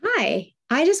Hi,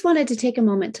 I just wanted to take a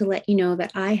moment to let you know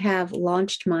that I have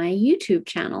launched my YouTube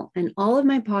channel and all of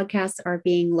my podcasts are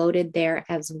being loaded there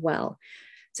as well.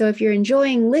 So if you're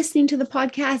enjoying listening to the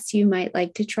podcast, you might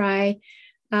like to try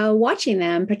watching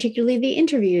them, particularly the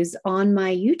interviews on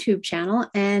my YouTube channel.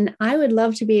 And I would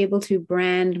love to be able to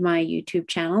brand my YouTube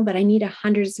channel, but I need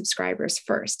 100 subscribers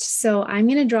first. So I'm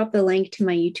going to drop the link to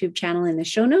my YouTube channel in the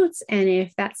show notes. And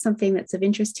if that's something that's of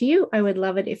interest to you, I would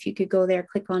love it if you could go there,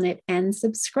 click on it, and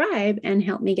subscribe and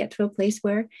help me get to a place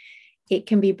where it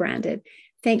can be branded.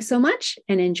 Thanks so much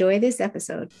and enjoy this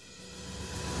episode.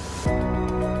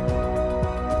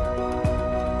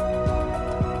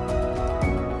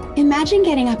 Imagine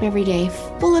getting up every day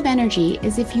full of energy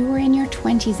as if you were in your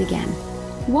 20s again.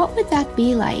 What would that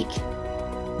be like?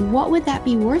 What would that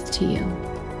be worth to you?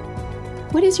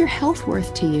 What is your health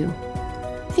worth to you?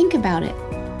 Think about it.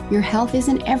 Your health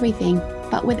isn't everything,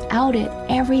 but without it,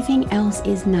 everything else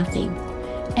is nothing.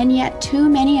 And yet too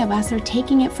many of us are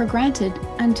taking it for granted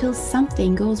until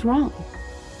something goes wrong.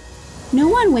 No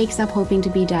one wakes up hoping to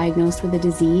be diagnosed with a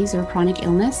disease or chronic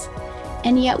illness.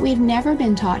 And yet we've never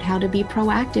been taught how to be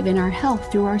proactive in our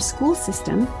health through our school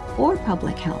system or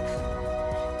public health.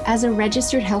 As a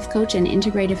registered health coach and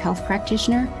integrative health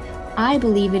practitioner, I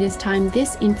believe it is time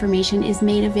this information is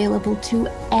made available to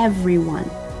everyone.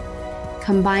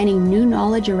 Combining new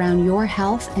knowledge around your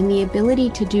health and the ability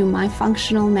to do my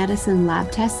functional medicine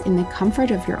lab tests in the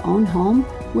comfort of your own home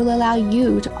will allow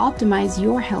you to optimize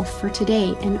your health for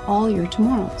today and all your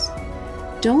tomorrows.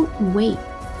 Don't wait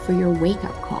for your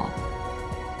wake-up call.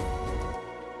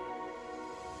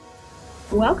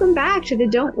 Welcome back to the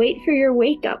Don't Wait for Your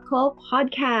Wake Up Call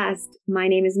podcast. My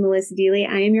name is Melissa Deely.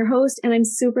 I am your host, and I'm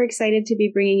super excited to be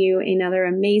bringing you another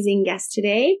amazing guest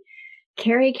today,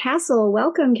 Carrie Castle.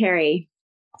 Welcome, Carrie.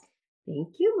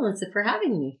 Thank you, Melissa, for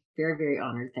having me. Very, very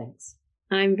honored. Thanks.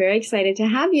 I'm very excited to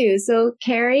have you. So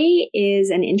Carrie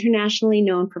is an internationally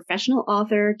known professional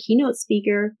author, keynote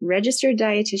speaker, registered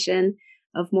dietitian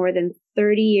of more than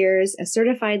 30 years, a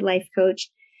certified life coach.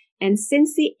 And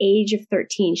since the age of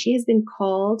 13, she has been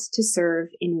called to serve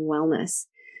in wellness.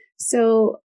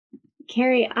 So,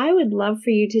 Carrie, I would love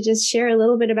for you to just share a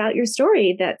little bit about your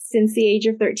story that since the age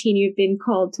of 13, you've been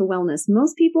called to wellness.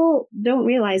 Most people don't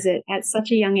realize it at such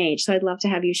a young age. So I'd love to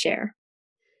have you share.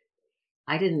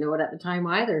 I didn't know it at the time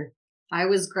either. I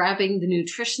was grabbing the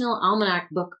Nutritional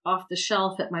Almanac book off the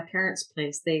shelf at my parents'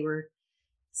 place. They were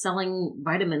selling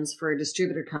vitamins for a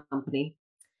distributor company.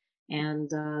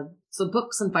 And so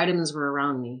books and vitamins were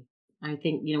around me. I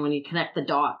think, when you connect the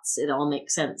dots, it all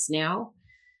makes sense now.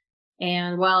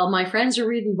 And while my friends were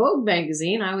reading Vogue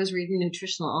magazine, I was reading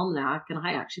Nutritional Almanac, and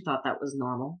I actually thought that was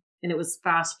normal. And it was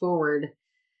fast forward,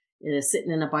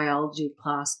 sitting in a biology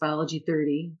class, Biology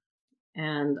 30,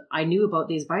 and I knew about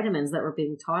these vitamins that were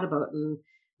being taught about. And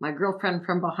my girlfriend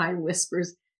from behind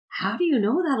whispers, "How do you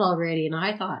know that already?" And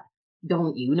I thought,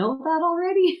 "Don't you know that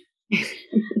already?"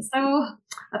 So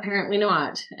apparently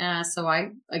not. So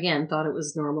I, again, thought it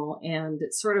was normal. And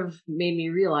it sort of made me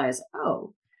realize,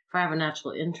 oh, if I have a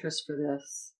natural interest for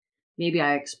this, maybe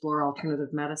I explore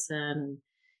alternative medicine, and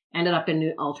ended up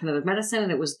in alternative medicine.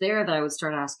 And it was there that I would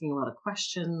start asking a lot of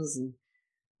questions. And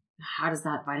how does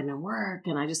that vitamin work?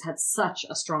 And I just had such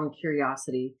a strong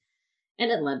curiosity.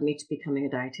 And it led me to becoming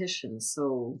a dietitian.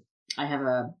 So I have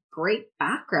a great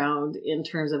background in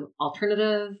terms of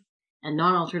alternative and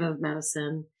non-alternative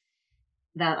medicine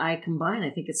that I combine. I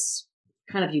think it's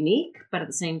kind of unique, but at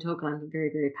the same token, I'm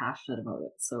very, very passionate about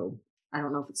it. So I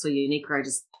don't know if it's so unique, or I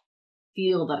just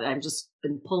feel that I've just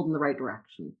been pulled in the right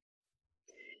direction.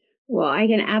 Well, I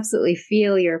can absolutely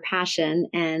feel your passion,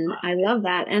 and I love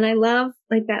that. And I love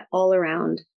that all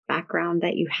around background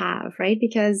that you have, right?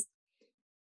 Because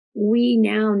we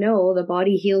now know the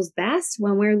body heals best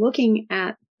when we're looking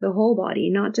at the whole body,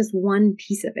 not just one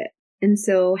piece of it. And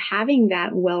so having that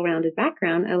well-rounded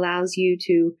background allows you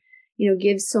to,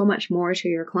 give so much more to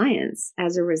your clients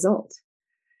as a result.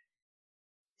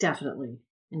 Definitely.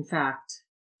 In fact,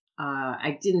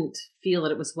 I didn't feel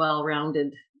that it was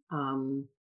well-rounded.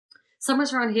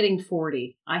 Summers around hitting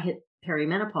 40, I hit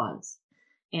perimenopause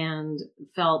and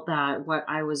felt that what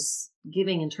I was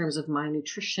giving in terms of my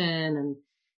nutrition and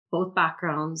both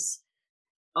backgrounds,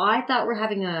 I thought were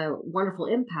having a wonderful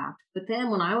impact. But then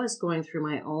when I was going through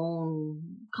my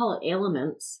own, call it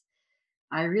ailments,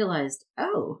 I realized,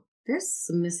 oh, there's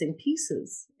some missing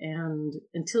pieces. And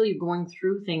until you're going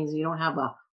through things, you don't have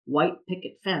a white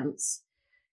picket fence,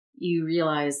 you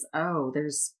realize, oh,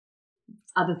 there's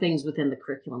other things within the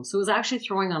curriculum. So it was actually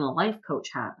throwing on a life coach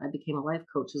hat. I became a life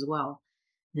coach as well.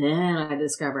 Then I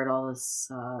discovered all this,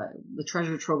 the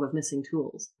treasure trove of missing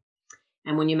tools.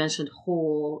 And when you mentioned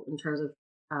whole in terms of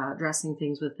addressing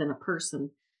things within a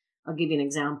person. I'll give you an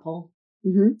example.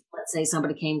 Mm-hmm. Let's say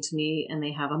somebody came to me and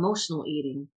they have emotional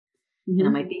eating, and it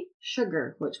Mm-hmm. might be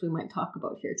sugar, which we might talk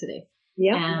about here today.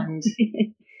 Yep. And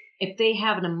if they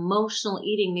have an emotional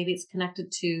eating, maybe it's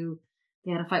connected to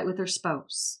they had a fight with their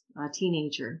spouse, a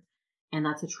teenager, and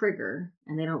that's a trigger,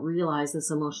 and they don't realize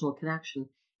this emotional connection.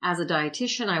 As a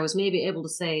dietitian, I was maybe able to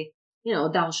say,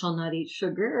 thou shalt not eat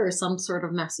sugar or some sort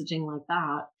of messaging like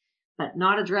that, but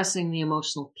not addressing the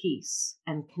emotional piece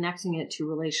and connecting it to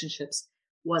relationships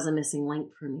was a missing link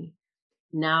for me.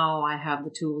 Now I have the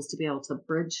tools to be able to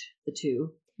bridge the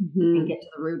two and get to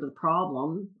the root of the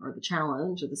problem or the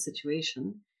challenge or the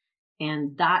situation.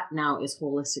 And that now is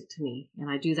holistic to me.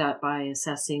 And I do that by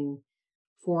assessing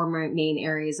 4 main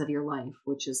areas of your life,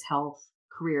 which is health,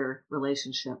 career,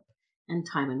 relationship, and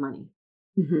time and money.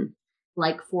 Mm-hmm.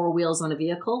 Like 4 wheels on a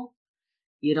vehicle,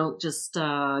 you don't just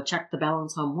check the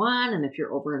balance on one. And if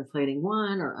you're overinflating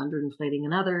one or underinflating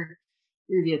another,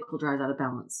 your vehicle drives out of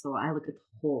balance. So I look at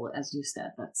the whole, as you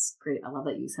said. That's great. I love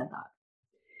that you said that.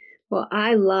 Well,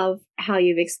 I love how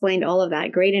you've explained all of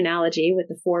that. Great analogy with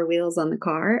the 4 wheels on the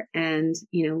car and,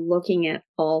 looking at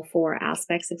all 4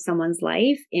 aspects of someone's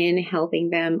life in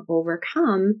helping them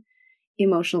overcome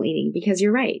emotional eating. Because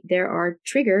you're right, there are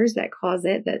triggers that cause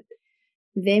it that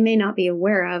they may not be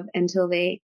aware of until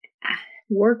they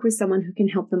work with someone who can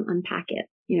help them unpack it,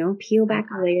 peel back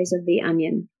the layers of the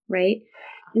onion, right?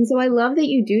 And so I love that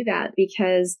you do that,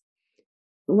 because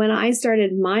when I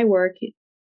started my work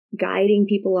guiding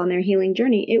people on their healing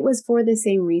journey, it was for the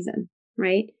same reason,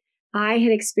 right? I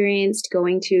had experienced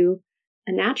going to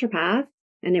a naturopath,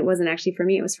 and it wasn't actually for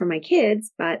me, it was for my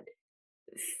kids, but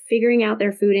figuring out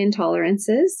their food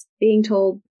intolerances, being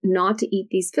told not to eat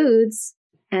these foods,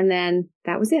 and then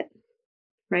that was it,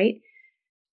 right?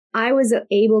 I was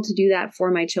able to do that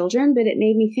for my children, but it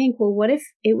made me think, well, what if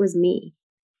it was me?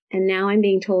 And now I'm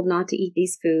being told not to eat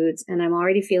these foods, and I'm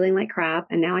already feeling like crap,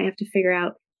 and now I have to figure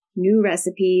out new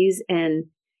recipes and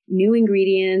new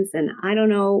ingredients, and I don't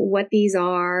know what these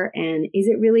are, and is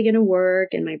it really going to work?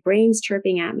 And my brain's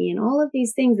chirping at me, and all of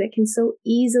these things that can so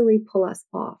easily pull us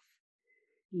off.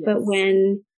 Yes. But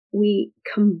when we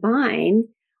combine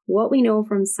what we know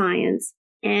from science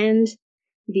and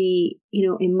the,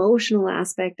 emotional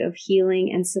aspect of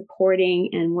healing and supporting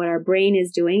and what our brain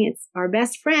is doing, it's our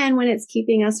best friend when it's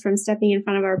keeping us from stepping in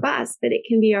front of our bus, but it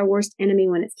can be our worst enemy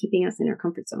when it's keeping us in our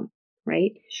comfort zone.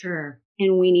 Right? Sure.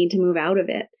 And we need to move out of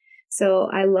it. So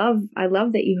I love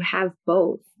that you have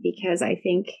both, because I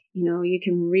think, you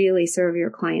can really serve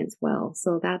your clients well.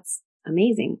 So that's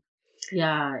amazing.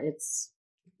 Yeah, it's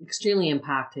extremely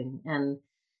impacting, and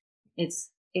it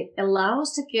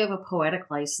allows to give a poetic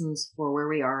license for where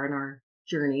we are in our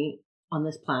journey on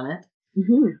this planet.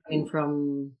 Mm-hmm. I mean,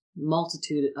 from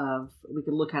multitude of, we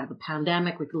could look at the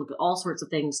pandemic, we could look at all sorts of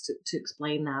things to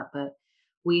explain that, but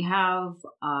we have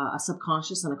a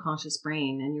subconscious and a conscious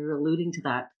brain, and you're alluding to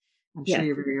that. I'm sure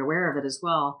you're very aware of it as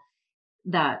well,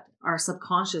 that our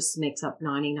subconscious makes up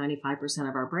 95%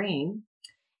 of our brain,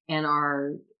 and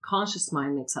our conscious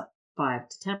mind makes up 5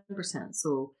 to 10%.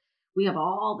 So we have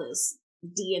all this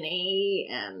DNA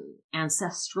and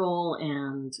ancestral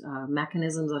and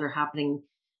mechanisms that are happening.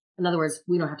 In other words,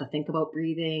 we don't have to think about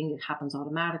breathing. It happens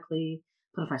automatically.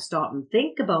 But if I stop and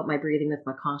think about my breathing with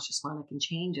my conscious mind, I can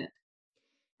change it.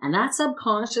 And that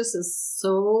subconscious is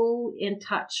so in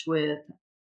touch with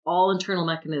all internal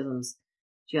mechanisms.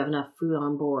 Do you have enough food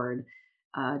on board?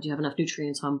 Do you have enough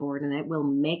nutrients on board? And it will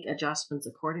make adjustments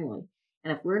accordingly.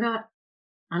 And if we're not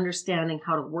understanding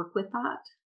how to work with that,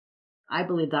 I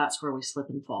believe that's where we slip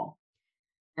and fall.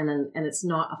 And it's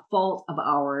not a fault of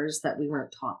ours that we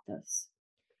weren't taught this.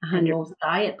 100%. And most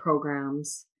diet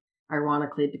programs,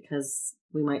 ironically, because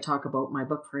we might talk about my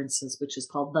book, for instance, which is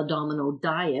called The Domino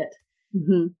Diet.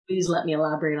 Mm-hmm. Please let me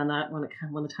elaborate on that when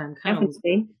the time comes.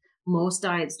 Definitely. Most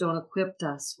diets don't equip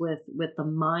us with the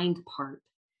mind part.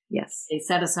 Yes. They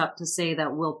set us up to say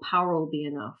that willpower will be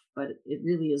enough, but it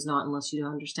really is not unless you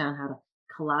understand how to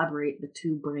collaborate the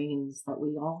 2 brains that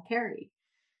we all carry.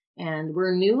 And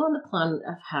we're new on the planet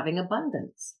of having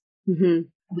abundance. Mm-hmm.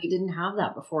 We didn't have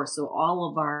that before. So all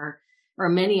of or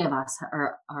many of us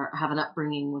have an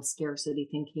upbringing with scarcity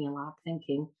thinking and lack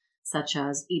thinking, such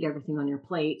as eat everything on your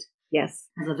plate. Yes.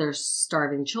 That there's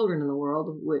starving children in the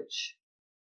world, which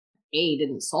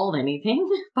didn't solve anything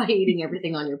by eating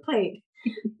everything on your plate.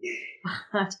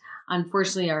 But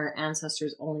unfortunately, our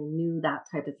ancestors only knew that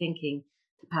type of thinking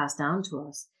to pass down to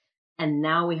us. And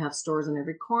now we have stores in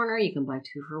every corner. You can buy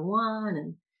 2 for 1,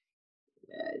 and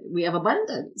we have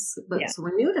abundance. But so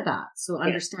we're new to that. So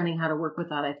understanding how to work with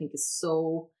that, I think, is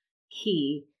so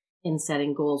key in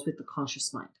setting goals with the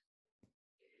conscious mind.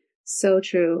 So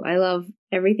true. I love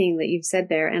everything that you've said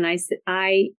there. And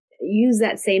I use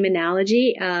that same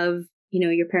analogy of,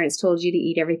 your parents told you to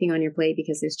eat everything on your plate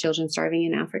because there's children starving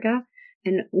in Africa.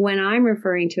 And when I'm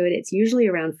referring to it, it's usually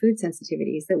around food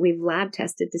sensitivities that we've lab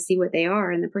tested to see what they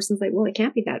are. And the person's like, well, it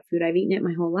can't be that food. I've eaten it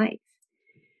my whole life.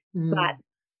 But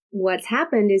what's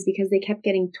happened is because they kept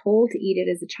getting told to eat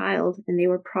it as a child, and they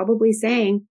were probably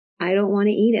saying, I don't want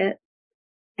to eat it.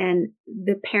 And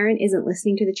the parent isn't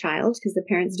listening to the child because the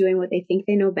parent's doing what they think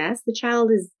they know best. The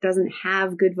child doesn't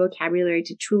have good vocabulary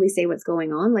to truly say what's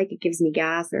going on. Like, it gives me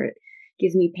gas or it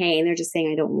gives me pain. They're just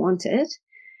saying, I don't want it.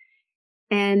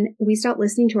 And we stop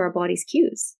listening to our body's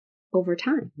cues over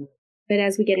time. But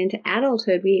as we get into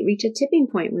adulthood, we reach a tipping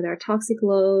point with our toxic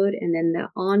load and then the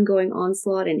ongoing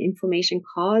onslaught and inflammation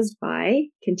caused by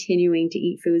continuing to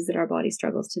eat foods that our body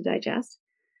struggles to digest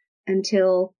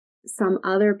until some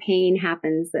other pain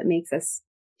happens that makes us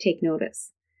take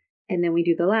notice. And then we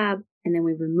do the lab and then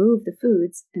we remove the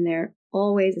foods, and they're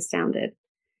always astounded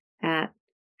at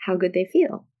how good they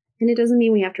feel. And it doesn't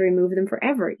mean we have to remove them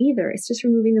forever either. It's just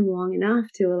removing them long enough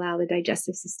to allow the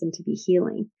digestive system to be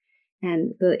healing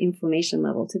and the inflammation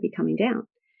level to be coming down.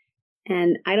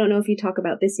 And I don't know if you talk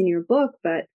about this in your book,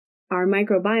 but our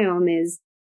microbiome is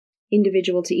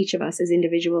individual to each of us, as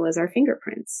individual as our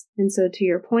fingerprints. And so to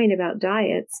your point about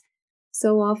diets,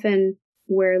 so often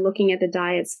we're looking at the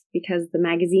diets because the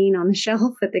magazine on the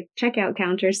shelf at the checkout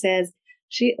counter says,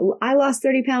 I lost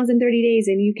 30 pounds in 30 days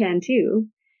and you can too.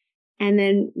 And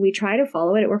then we try to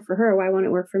follow it. It worked for her. Why won't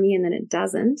it work for me? And then it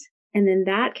doesn't. And then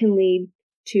that can lead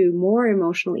to more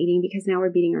emotional eating because now we're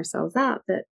beating ourselves up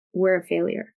that we're a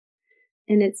failure.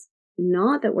 And it's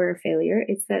not that we're a failure.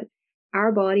 It's that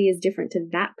our body is different to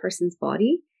that person's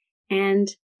body. And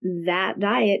that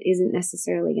diet isn't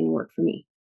necessarily going to work for me.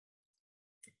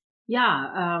 Yeah.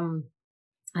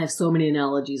 I have so many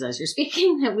analogies as you're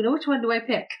speaking that we know which one do I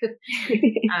pick.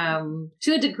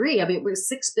 To a degree, I mean, we're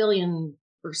 6 billion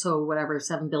or so, whatever,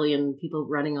 7 billion people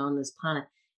running on this planet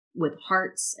with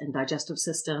hearts and digestive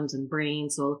systems and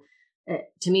brains. So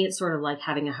to me, it's sort of like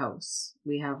having a house.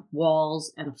 We have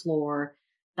walls and a floor.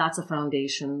 That's a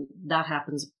foundation. That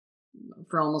happens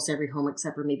for almost every home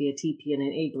except for maybe a teepee and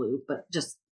an igloo, but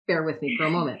just bear with me for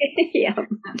a moment. Yeah.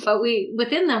 But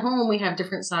within the home, we have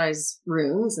different size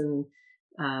rooms and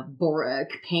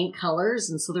paint colors.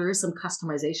 And so there is some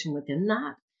customization within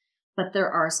that, but there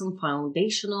are some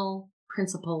foundational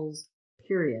principles,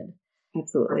 period.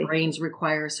 Absolutely. Our brains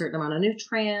require a certain amount of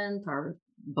nutrient, our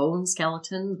bone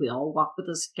skeleton. We all walk with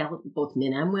a skeleton, both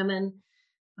men and women.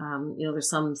 There's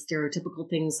some stereotypical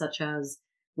things such as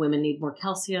women need more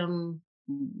calcium.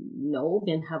 No,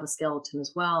 men have a skeleton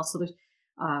as well. So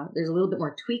there's a little bit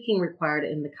more tweaking required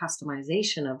in the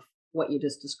customization of what you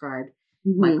just described,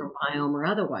 microbiome or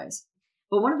otherwise.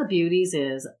 But one of the beauties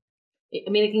is, it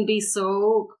can be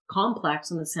so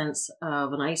complex in the sense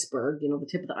of an iceberg. The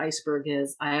tip of the iceberg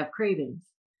is I have cravings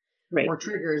or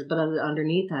triggers, but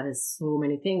underneath that is so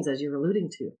many things, as you're alluding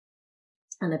to.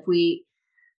 And if we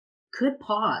could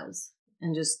pause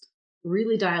and just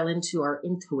really dial into our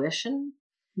intuition,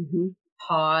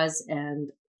 pause and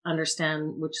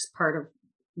understand, which is part of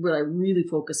what I really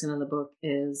focus in the book,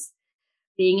 is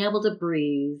being able to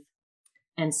breathe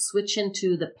and switch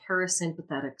into the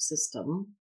parasympathetic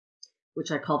system, which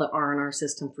I call the R&R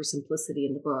system for simplicity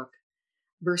in the book,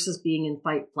 versus being in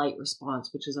fight-flight response,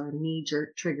 which is our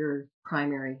knee-jerk trigger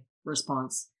primary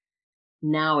response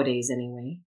nowadays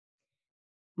anyway.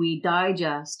 We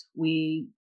digest, we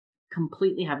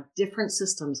completely have different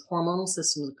systems, hormonal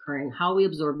systems occurring, how we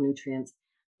absorb nutrients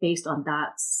based on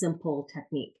that simple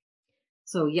technique.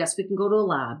 So yes, we can go to a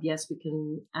lab. Yes, we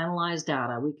can analyze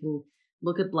data. We can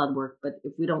look at blood work. But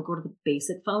if we don't go to the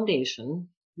basic foundation,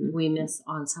 we miss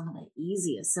on some of the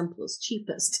easiest, simplest,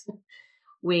 cheapest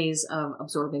ways of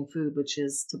absorbing food, which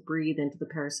is to breathe into the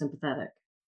parasympathetic.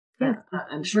 Yeah.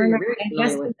 I'm sure you're very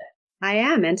familiar with it. I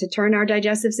am. And to turn our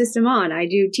digestive system on. I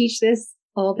do teach this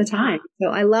all the time. So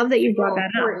I love that you brought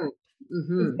that up.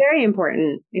 It's very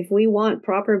important. If we want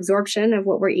proper absorption of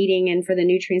what we're eating and for the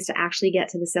nutrients to actually get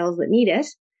to the cells that need it,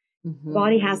 the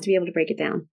body has to be able to break it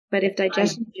down. But if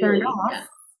digestion is turned off,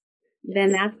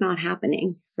 then that's not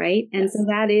happening, right? And so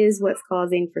that is what's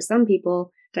causing, for some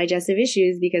people, digestive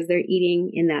issues because they're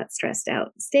eating in that stressed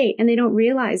out state. And they don't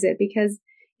realize it because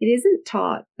it isn't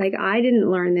taught. Like, I didn't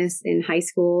learn this in high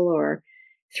school or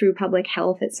through public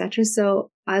health, etc.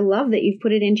 So I love that you've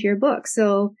put it into your book.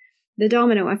 So the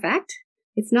domino effect,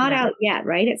 it's not out yet,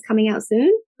 right? It's coming out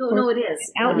soon? No, it is.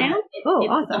 It's out now? It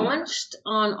awesome. launched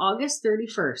on August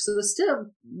 31st. So it's still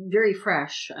very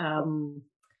fresh.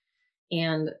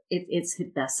 And it's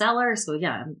hit bestseller. So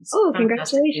yeah.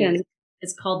 Congratulations.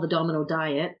 It's called the Domino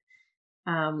Diet.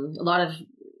 A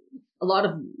lot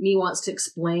of me wants to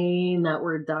explain that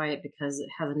word diet because it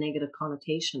has a negative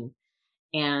connotation.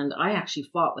 And I actually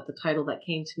fought with the title that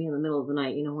came to me in the middle of the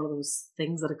night. You know, one of those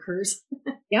things that occurs.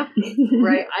 Yeah.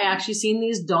 Right. I actually seen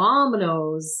these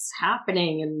dominoes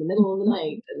happening in the middle of the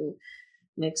night, and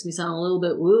makes me sound a little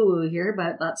bit woo-woo here,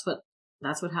 but that's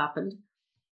what happened.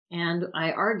 And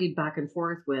I argued back and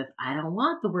forth with, I don't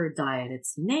want the word diet.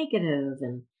 It's negative.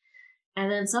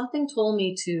 And then something told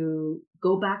me to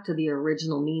go back to the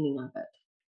original meaning of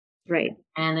it. Right.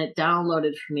 And it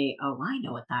downloaded for me, oh, I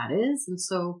know what that is. And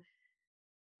so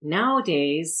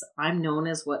nowadays I'm known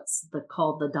as what's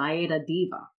called the Dieta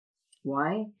Diva.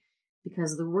 Why?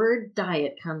 Because the word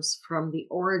diet comes from the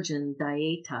origin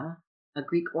dieta, a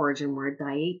Greek origin word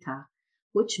dieta,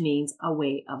 which means a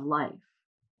way of life.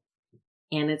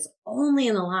 And it's only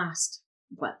in the last,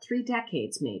 3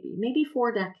 decades, maybe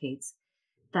 4 decades,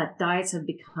 that diets have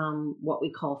become what we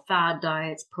call fad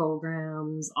diets,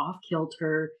 programs,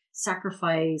 off-kilter,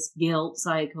 sacrifice, guilt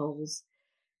cycles.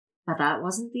 But that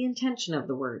wasn't the intention of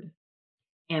the word.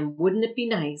 And wouldn't it be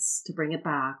nice to bring it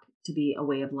back to be a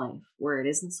way of life where it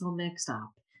isn't so mixed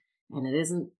up and it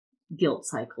isn't guilt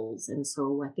cycles? And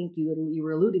so I think you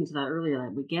were alluding to that earlier,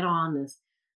 that we get on this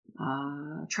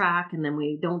track and then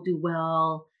we don't do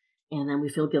well and then we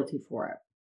feel guilty for it.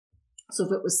 So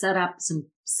if it was set up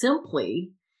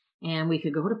simply, and we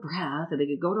could go to breath, and we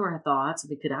could go to our thoughts, and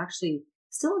we could actually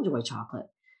still enjoy chocolate,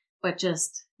 but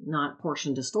just not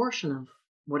portion distortion of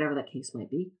whatever that case might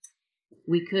be,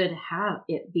 we could have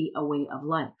it be a way of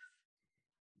life.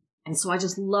 And so I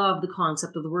just love the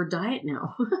concept of the word diet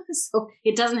now. So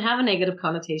it doesn't have a negative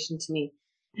connotation to me.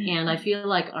 And I feel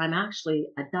like I'm actually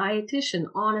a dietitian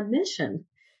on a mission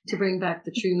to bring back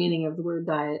the true meaning of the word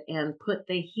diet and put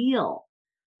the heel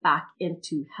back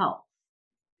into health,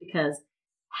 because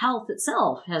health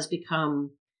itself has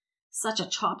become such a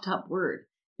chopped up word.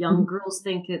 Young girls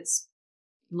think it's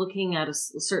looking at a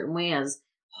certain way as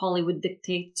Hollywood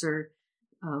dictates or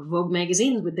Vogue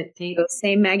magazines would dictate. Those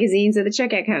same magazines at the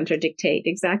checkout counter dictate.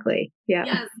 Exactly. Yeah.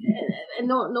 Yes. And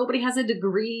nobody has a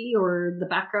degree or the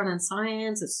background in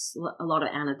science. It's a lot of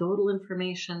anecdotal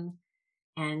information.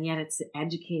 And yet it's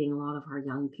educating a lot of our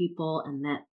young people. And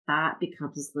that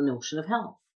becomes the notion of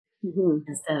health.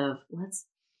 Instead of let's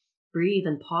breathe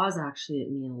and pause actually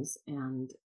at meals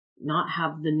and not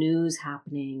have the news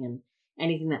happening and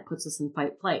anything that puts us in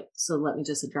fight flight. So let me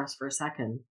just address for a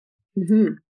second.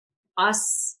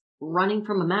 Us running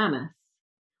from a mammoth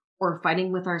or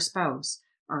fighting with our spouse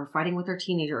or fighting with our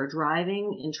teenager or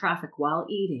driving in traffic while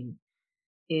eating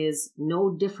is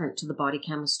no different to the body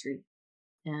chemistry.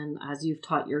 And as you've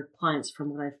taught your clients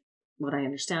from what I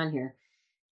understand here,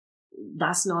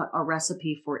 that's not a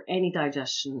recipe for any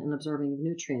digestion and absorbing of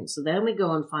nutrients. So then we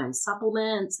go and find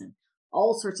supplements and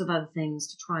all sorts of other things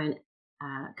to try and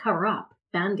cover up,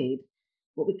 Band-Aid,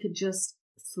 what we could just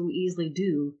so easily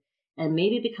do, and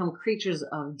maybe become creatures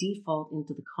of default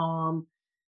into the calm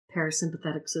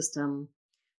parasympathetic system,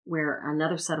 where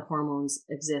another set of hormones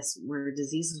exists where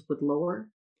diseases would lower,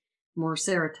 more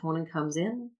serotonin comes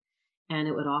in, and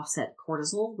it would offset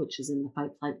cortisol, which is in the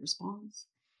fight-flight response.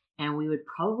 And we would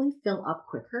probably fill up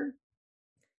quicker,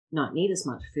 not need as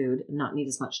much food, not need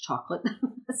as much chocolate.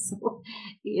 So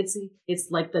it's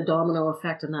like the domino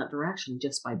effect in that direction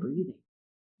just by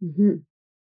breathing.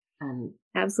 And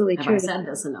absolutely have true. I said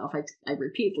this enough? I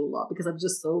repeat it a lot because I'm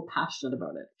just so passionate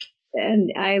about it.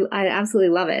 And I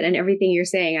absolutely love it. And everything you're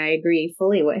saying, I agree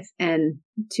fully with. And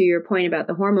to your point about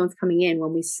the hormones coming in,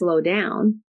 when we slow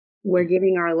down, we're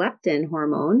giving our leptin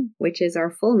hormone, which is our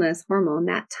fullness hormone,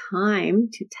 that time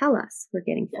to tell us we're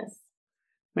getting full. Yes.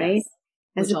 Right?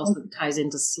 Yes. Which also ties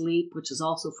into sleep, which is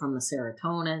also from the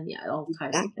serotonin. Yeah, it all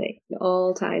ties together. It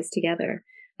all ties together.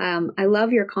 I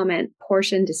love your comment,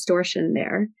 portion distortion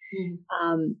there.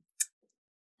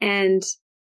 And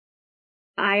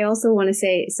I also want to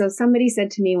say, so somebody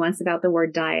said to me once about the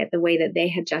word diet, the way that they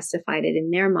had justified it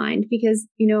in their mind, because,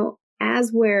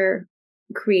 as we're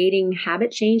creating habit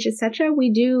change, etc.,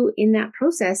 we do in that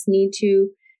process need to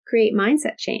create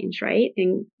mindset change, right?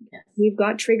 And we've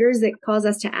got triggers that cause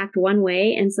us to act one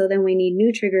way. And so then we need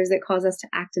new triggers that cause us to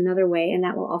act another way. And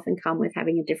that will often come with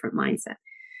having a different mindset.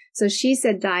 So she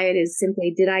said diet is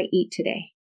simply, did I eat today?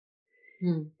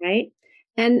 Right?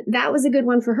 And that was a good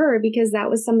one for her because that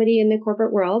was somebody in the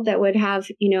corporate world that would have,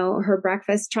 her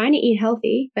breakfast, trying to eat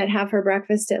healthy, but have her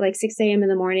breakfast at like 6 a.m. in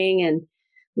the morning and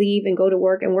leave and go to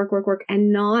work and work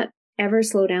and not ever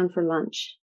slow down for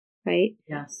lunch. Right?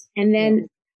 Yes. And then,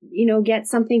 get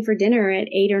something for dinner at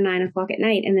 8 or 9 o'clock at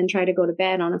night and then try to go to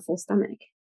bed on a full stomach.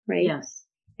 Right? Yes.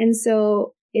 And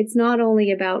so it's not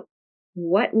only about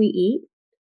what we eat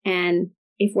and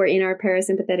if we're in our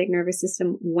parasympathetic nervous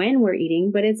system when we're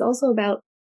eating, but it's also about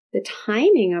the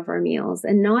timing of our meals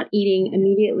and not eating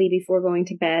immediately before going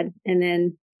to bed and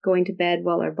then going to bed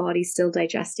while our body's still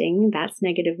digesting. That's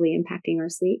negatively impacting our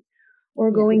sleep. Or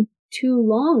going too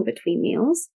long between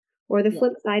meals, or the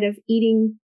flip side of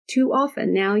eating too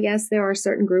often. Now, yes, there are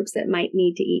certain groups that might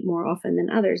need to eat more often than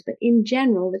others, but in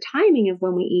general, the timing of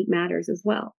when we eat matters as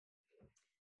well.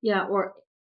 Yeah, or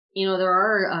there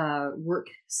are work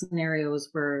scenarios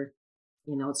where,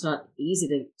 it's not easy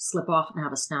to slip off and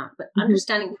have a snack, but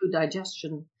understanding food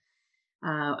digestion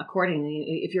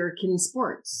accordingly, if you're a kid in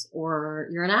sports or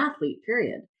you're an athlete,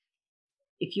 period.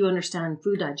 If you understand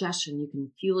food digestion, you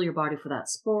can fuel your body for that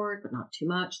sport, but not too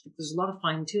much. There's a lot of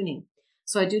fine tuning.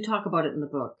 So I do talk about it in the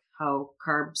book, how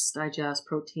carbs digest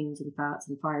proteins and fats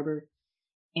and fiber.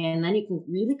 And then you can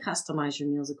really customize your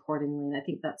meals accordingly. And I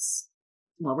think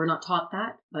we're not taught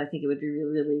that, but I think it would be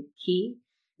really, really key,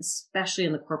 especially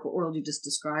in the corporate world you just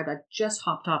described. I just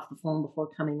hopped off the phone before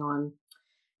coming on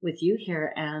with you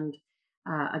here, and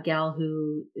a gal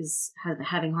who is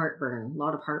having heartburn, a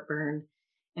lot of heartburn.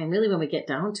 And really, when we get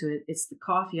down to it, it's the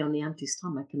coffee on the empty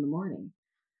stomach in the morning.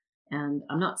 And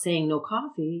I'm not saying no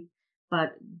coffee,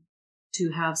 but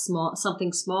to have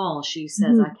something small, she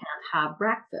says, I can't have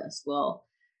breakfast. Well,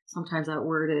 sometimes that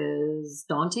word is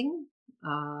daunting.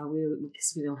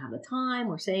 Because we don't have the time,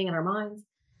 we're saying in our minds,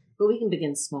 but we can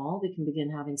begin small. We can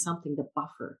begin having something to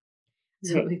buffer.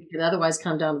 So we could otherwise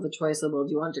come down to the choice of, well,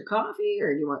 do you want your coffee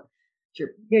or do you want your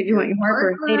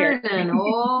heartburn later? And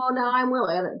now I'm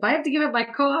willing. If I have to give up my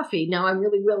coffee, now I'm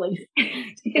really willing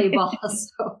to play ball.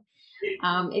 So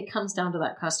it comes down to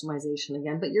that customization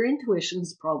again. But your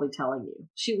intuition's probably telling you.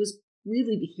 She was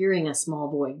really hearing a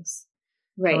small voice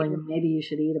telling you, maybe you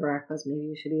should eat a breakfast. Maybe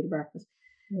you should eat a breakfast.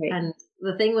 Right. And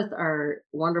the thing with our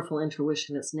wonderful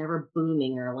intuition, it's never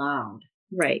booming or loud.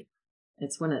 Right.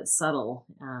 It's when it's subtle.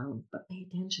 But pay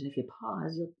attention. If you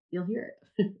pause, you'll hear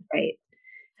it. Right.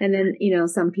 And then,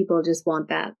 some people just want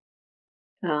that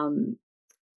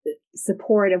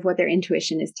support of what their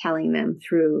intuition is telling them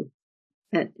through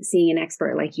seeing an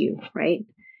expert like you, right?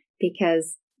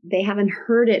 Because they haven't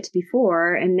heard it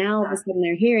before, and now all of a sudden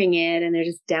they're hearing it and they're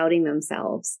just doubting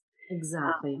themselves.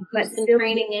 Exactly. But still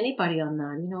training anybody on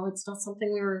that, it's not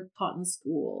something we were taught in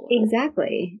school.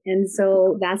 Exactly. And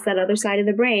so that's that other side of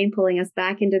the brain pulling us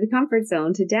back into the comfort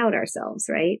zone to doubt ourselves,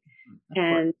 right?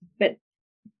 But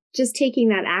just taking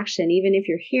that action, even if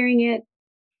you're hearing it,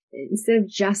 instead of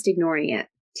just ignoring it,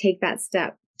 take that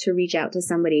step to reach out to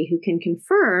somebody who can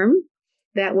confirm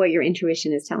that what your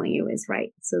intuition is telling you is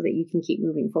right, so that you can keep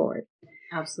moving forward.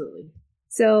 Absolutely.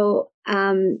 So,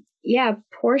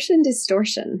 portion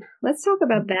distortion. Let's talk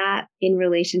about that in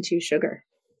relation to sugar.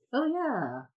 Oh,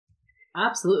 yeah.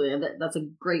 Absolutely. That's a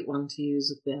great one to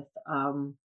use with.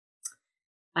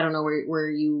 I don't know where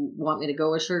you want me to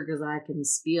go with sugar, because I can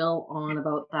spiel on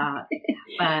about that.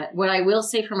 But what I will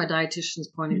say from a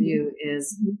dietitian's point of view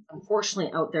is,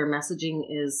 unfortunately, out there messaging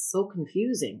is so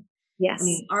confusing. Yes. I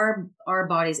mean, our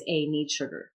bodies, A, need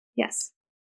sugar. Yes.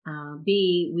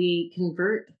 B, we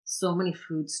convert so many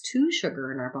foods to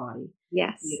sugar in our body.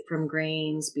 Yes. Be it from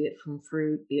grains, be it from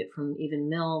fruit, be it from even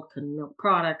milk and milk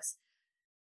products.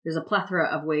 There's a plethora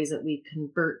of ways that we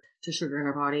convert to sugar in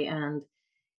our body. And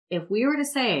if we were to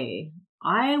say,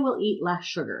 I will eat less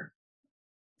sugar,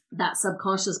 that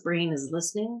subconscious brain is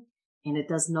listening, and it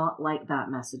does not like that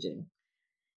messaging,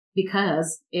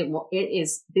 because it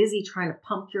is busy trying to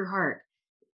pump your heart,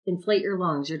 inflate your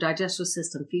lungs, your digestive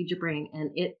system, feed your brain,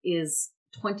 and it is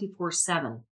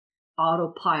 24/7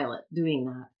 autopilot doing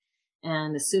that.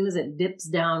 And as soon as it dips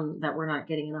down that we're not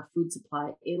getting enough food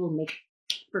supply, it'll make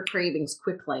for cravings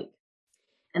quick like.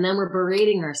 And then we're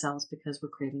berating ourselves because we're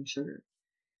craving sugar.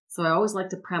 So I always like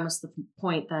to premise the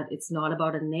point that it's not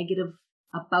about a negative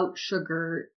about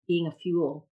sugar being a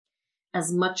fuel,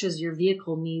 as much as your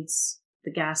vehicle needs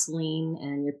the gasoline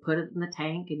and you put it in the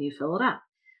tank and you fill it up.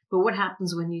 But what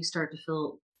happens when you start to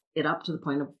fill it up to the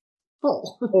point of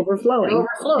full? Overflowing. It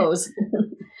overflows.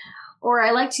 Or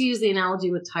I like to use the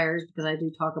analogy with tires, because I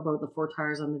do talk about the 4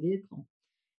 tires on the vehicle.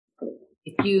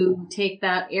 If you take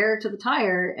that air to the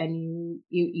tire and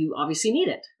you obviously need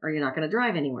it, or you're not going to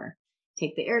drive anywhere.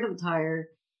 Take the air to the tire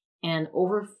and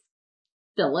overfill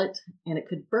it, and it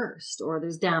could burst, or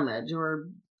there's damage, or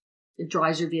it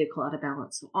drives your vehicle out of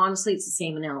balance. So honestly, it's the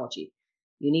same analogy.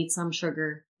 You need some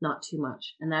sugar, not too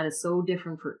much. And that is so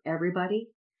different for everybody.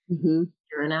 Mm-hmm.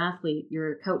 You're an athlete,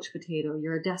 you're a couch potato,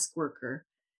 you're a desk worker,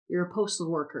 you're a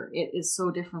postal worker. It is so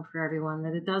different for everyone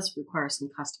that it does require some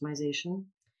customization.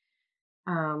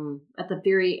 At the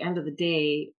very end of the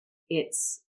day,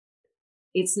 it's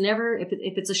It's never, if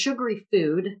it's a sugary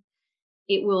food,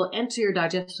 it will enter your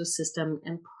digestive system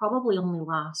and probably only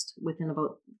last within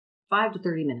about 5 to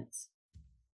 30 minutes.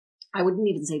 I wouldn't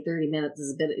even say 30 minutes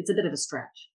it's a bit of a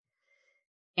stretch.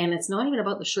 And it's not even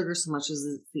about the sugar so much as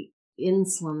it's the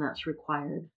insulin that's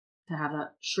required to have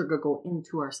that sugar go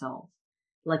into our cells,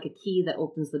 like a key that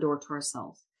opens the door to our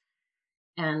cells.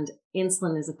 And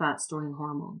insulin is a fat storing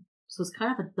hormone. So it's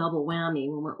kind of a double whammy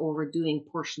when we're overdoing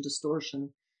portion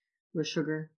distortion with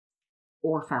sugar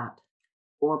or fat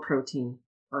or protein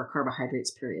or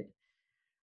carbohydrates, period.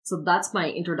 So that's my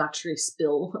introductory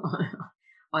spill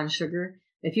on sugar.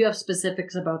 If you have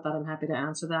specifics about that, I'm happy to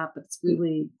answer that, but it's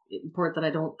really important that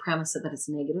I don't premise it that it's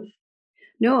negative.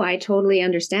 No, I totally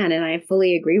understand. And I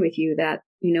fully agree with you that,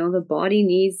 the body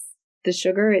needs the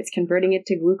sugar. It's converting it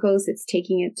to glucose. It's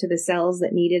taking it to the cells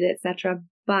that need it, etc.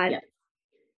 But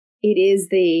it is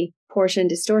the portion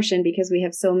distortion because we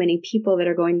have so many people that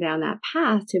are going down that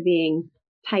path to being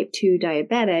type 2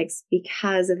 diabetics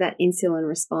because of that insulin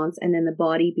response and then the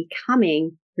body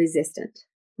becoming resistant,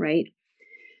 right?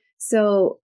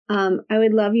 So I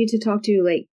would love you to talk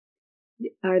to,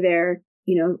 are there,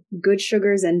 good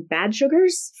sugars and bad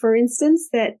sugars, for instance,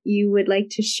 that you would like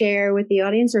to share with the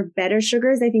audience, or better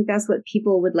sugars? I think that's what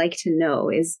people would like to know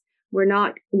is we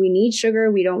need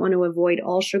sugar. We don't want to avoid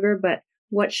all sugar, but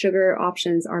what sugar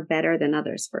options are better than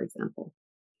others, for example?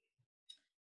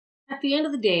 At the end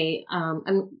of the day,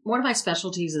 one of my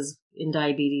specialties is in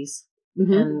diabetes.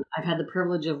 Mm-hmm. And I've had the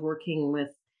privilege of working with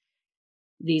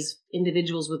these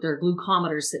individuals with their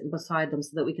glucometers sitting beside them so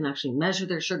that we can actually measure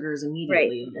their sugars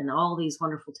immediately, and all these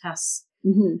wonderful tests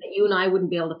that you and I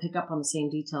wouldn't be able to pick up on the same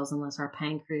details unless our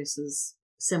pancreas is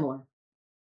similar.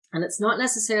 And it's not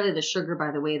necessarily the sugar,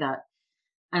 by the way,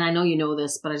 and I know you know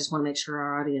this, but I just want to make sure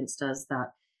our audience does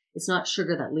that. It's not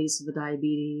sugar that leads to the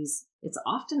diabetes. It's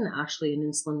often actually an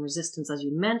insulin resistance, as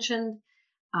you mentioned.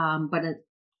 But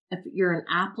if you're an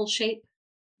apple shape,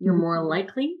 you're more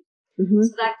likely. Mm-hmm.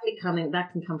 So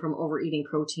that can come from overeating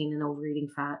protein and overeating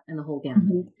fat and the whole gamut.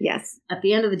 Mm-hmm. Yes. At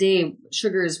the end of the day,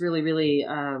 sugar is really, really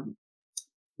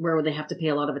where they have to pay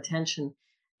a lot of attention.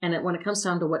 And when it comes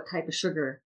down to what type of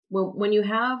sugar, when you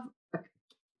have a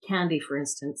candy, for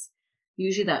instance,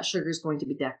 usually that sugar is going to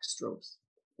be dextrose.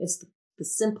 It's the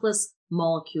simplest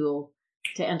molecule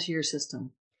to enter your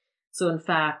system. So in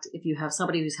fact, if you have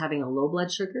somebody who's having a low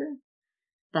blood sugar,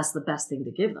 that's the best thing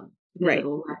to give them. Because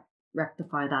it'll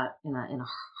rectify that in a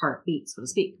heartbeat, so to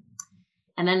speak.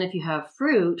 And then if you have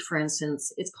fruit, for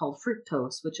instance, it's called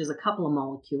fructose, which is a couple of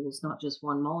molecules, not just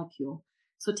one molecule.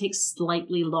 So it takes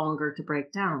slightly longer to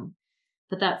break down.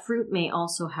 But that fruit may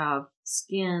also have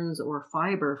skins or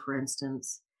fiber, for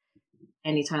instance.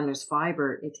 Anytime there's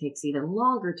fiber, it takes even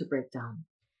longer to break down.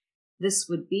 This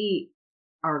would be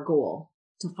our goal,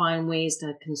 to find ways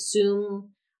to consume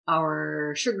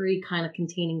our sugary kind of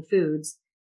containing foods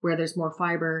where there's more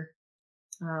fiber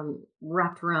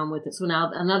wrapped around with it. So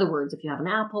now, in other words, if you have an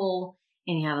apple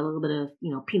and you have a little bit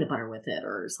of, peanut butter with it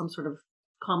or some sort of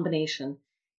combination,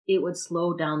 it would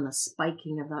slow down the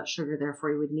spiking of that sugar.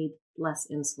 Therefore, you would need less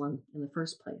insulin in the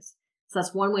first place. So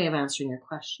that's one way of answering your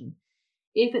question.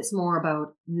 If it's more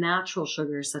about natural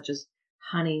sugars such as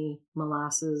honey,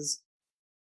 molasses,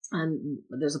 and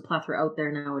there's a plethora out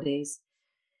there nowadays.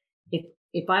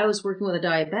 If I was working with a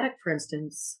diabetic, for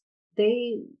instance,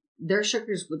 their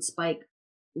sugars would spike.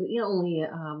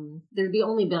 There'd be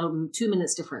only about 2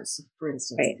 minutes difference, for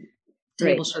instance. Right.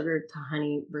 Table sugar to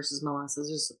honey versus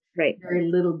molasses. There's very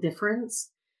little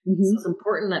difference. Mm-hmm. So it's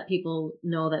important that people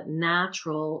know that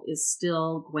natural is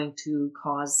still going to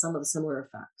cause some of the similar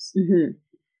effects. Mm-hmm.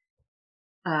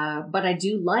 But I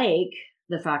do like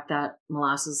the fact that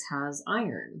molasses has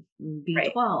iron,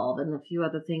 B12, and a few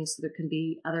other things. So there can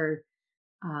be other,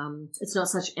 it's not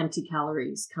such empty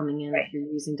calories coming in if you're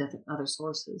using other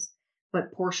sources,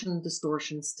 but portion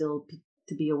distortion still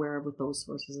to be aware of with those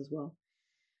sources as well.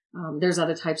 There's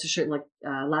other types of sugar like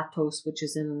lactose, which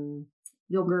is in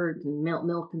yogurt and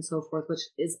milk and so forth, which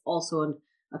is also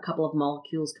a couple of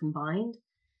molecules combined.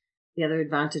 The other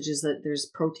advantage is that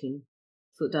there's protein.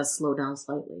 So it does slow down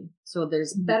slightly. So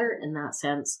there's better in that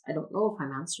sense. I don't know if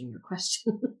I'm answering your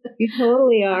question. You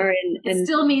totally are. And it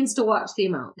still means to watch the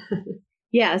amount.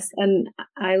 Yes. And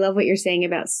I love what you're saying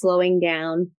about slowing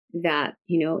down that,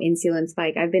 insulin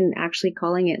spike. I've been actually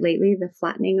calling it lately the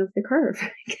flattening of the curve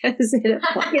because it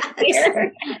applies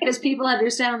here. Because people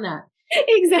understand that.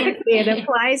 Exactly. It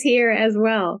applies here as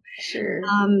well. Sure.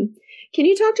 Can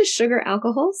you talk to sugar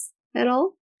alcohols at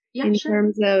all? Yeah, in sure.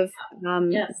 terms of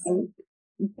yes.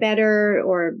 Better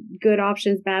or good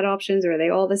options, bad options, or are they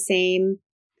all the same?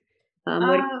 What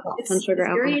are your thoughts on sugar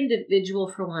It's very alcohol?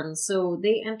 individual for one. So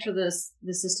they enter the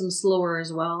system slower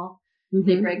as well. They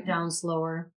Mm-hmm. break down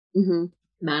slower. Mm-hmm.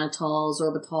 Mannitol,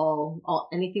 sorbitol,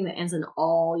 anything that ends in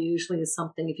all usually is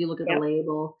something, if you look at the Yep.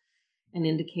 label, an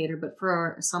indicator. But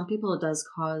for some people, it does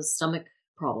cause stomach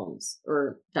problems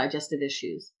or digestive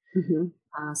issues. Mm-hmm.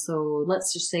 So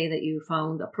let's just say that you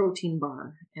found a protein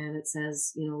bar and it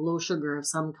says, low sugar of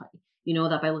some kind. You know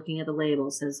that by looking at the label,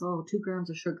 it says, 2 grams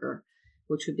of sugar,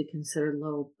 which would be considered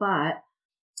low. But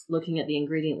looking at the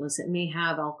ingredient list, it may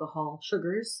have alcohol,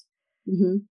 sugars,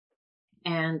 Mm-hmm.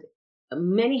 and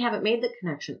many haven't made the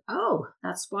connection. Oh,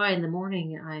 that's why in the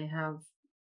morning I have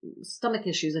stomach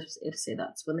issues, if say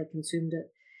that's when they consumed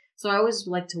it. So I always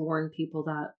like to warn people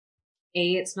that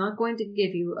it's not going to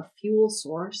give you a fuel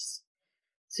source.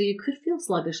 So you could feel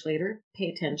sluggish later. Pay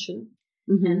attention.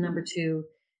 Mm-hmm. And number two,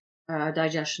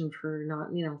 digestion for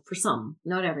for some,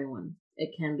 not everyone,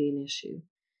 it can be an issue.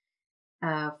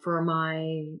 For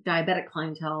my diabetic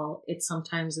clientele, it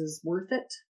sometimes is worth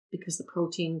it because the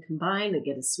protein combined, they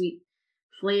get a sweet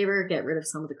flavor, get rid of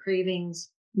some of the cravings,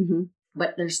 Mm-hmm.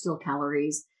 but there's still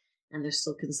calories and there's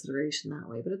still consideration that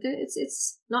way. But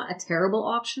it's not a terrible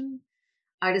option.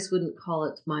 I just wouldn't call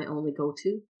it my only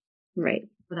go-to Right.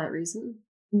 for that reason.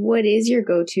 What is your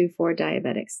go-to for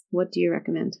diabetics? What do you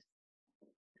recommend?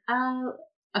 I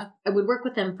would work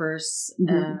with them first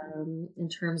in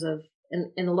terms of,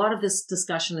 and a lot of this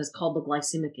discussion is called the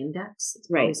glycemic index. It's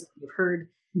probably Right. something you've heard.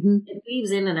 Mm-hmm. It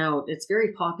weaves in and out. It's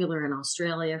very popular in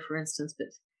Australia, for instance, but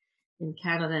in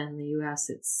Canada and the US,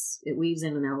 it weaves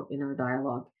in and out in our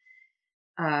dialogue.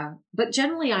 But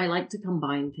generally, I like to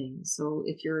combine things. So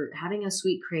if you're having a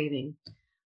sweet craving,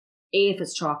 if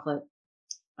it's chocolate,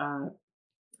 uh,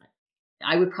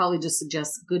 I would probably just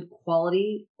suggest good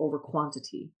quality over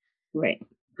quantity. Right.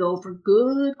 Go for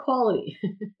good quality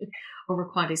over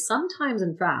quantity. Sometimes,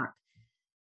 in fact,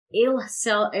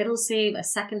 it'll save a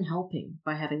second helping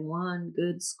by having one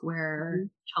good square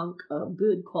chunk of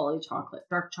good quality chocolate,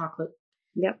 dark chocolate.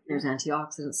 Yep. There's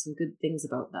antioxidants, some good things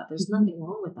about that. There's Mm-hmm. nothing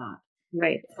wrong with that.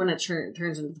 Right. It's when it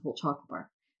turns into the whole chocolate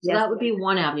bar. So Yes. that would be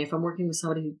one avenue if I'm working with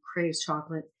somebody who craves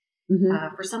chocolate.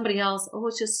 Mm-hmm. For somebody else,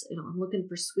 it's just, I'm looking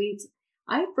for sweets.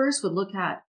 I first would look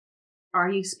at, are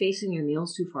you spacing your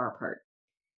meals too far apart?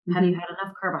 Have you had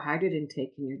enough carbohydrate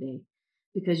intake in your day?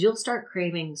 Because you'll start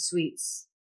craving sweets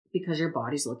because your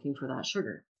body's looking for that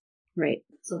sugar. Right.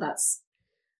 So that's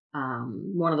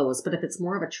one of those. But if it's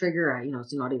more of a trigger,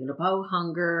 it's not even about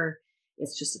hunger.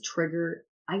 It's just a trigger.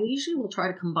 I usually will try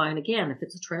to combine again if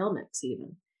it's a trail mix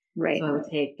even. Right. So I would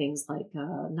take things like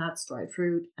nuts, dried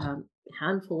fruit, a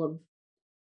handful of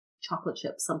chocolate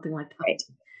chips, something like that. Right.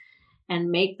 And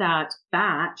make that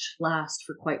batch last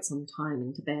for quite some time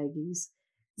into baggies.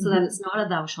 So that it's not a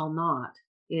thou shall not.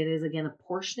 It is again a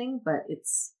portioning, but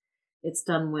it's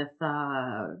done with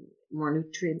more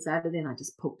nutrients added in. I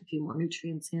just poked a few more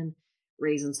nutrients in.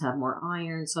 Raisins have more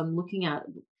iron, so I'm looking at.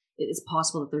 It's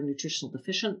possible that they're nutritional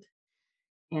deficient,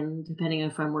 and depending on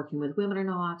if I'm working with women or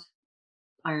not,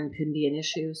 iron can be an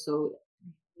issue. So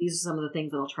these are some of the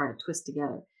things that I'll try to twist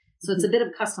together. So it's a bit of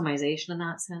customization in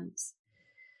that sense.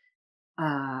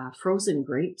 Frozen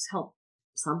grapes help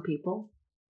some people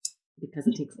because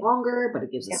it takes longer, but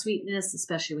it gives a sweetness,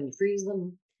 especially when you freeze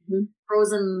them. Mm-hmm.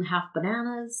 Frozen half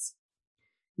bananas,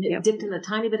 dipped in a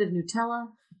tiny bit of Nutella.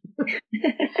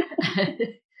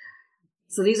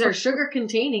 So these are sugar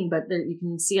containing, but you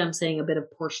can see I'm saying a bit of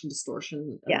portion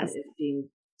distortion of it being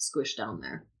squished down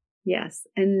there. Yes.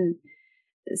 And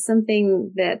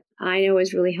something that I know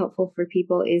is really helpful for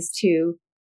people is to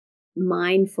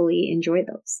mindfully enjoy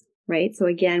those. Right. So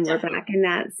again, we're back in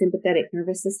that sympathetic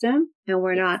nervous system and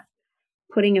we're not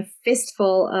putting a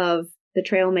fistful of the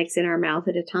trail mix in our mouth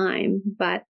at a time,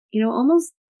 but,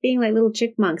 almost being like little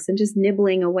chipmunks and just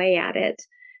nibbling away at it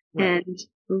and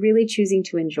really choosing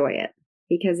to enjoy it.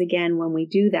 Because again, when we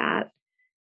do that,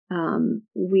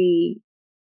 we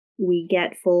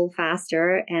get full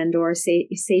faster and or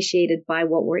satiated by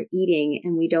what we're eating.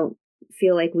 And we don't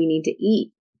feel like we need to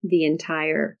eat the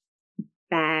entire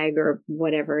bag or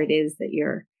whatever it is that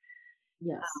you're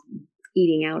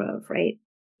eating out of, right?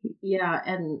 Yeah,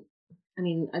 and I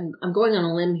mean, I'm going on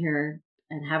a limb here,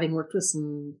 and having worked with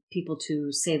some people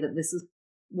to say that this is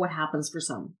what happens for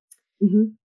some.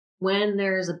 Mm-hmm. When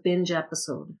there's a binge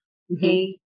episode,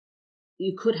 you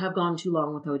could have gone too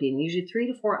long without eating. Usually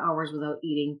 3 to 4 hours without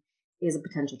eating is a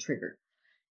potential trigger.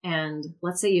 And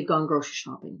let's say you've gone grocery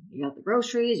shopping. You got the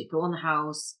groceries, you go in the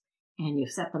house, and you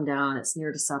set them down. It's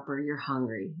near to supper. You're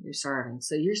hungry. You're starving.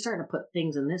 So you're starting to put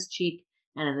things in this cheek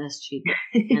and in this cheek.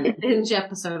 And the binge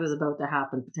episode is about to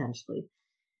happen potentially.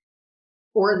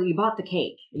 Or you bought the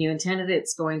cake and you intended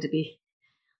it's going to be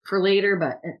for later,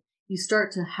 but you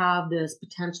start to have this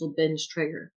potential binge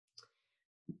trigger.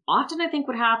 Often I think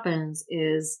what happens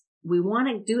is we want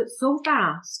to do it so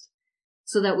fast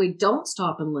so that we don't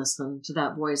stop and listen to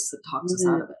that voice that talks us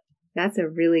out of it. That's a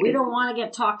really We good don't want to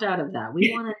get talked out of that.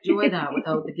 We want to enjoy that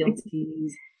without the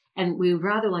guilties. And we would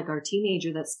rather, like our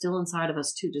teenager that's still inside of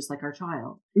us too, just like our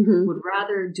child, would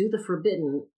rather do the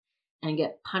forbidden and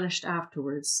get punished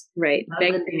afterwards. Right.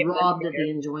 Rather than be robbed of the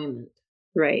enjoyment.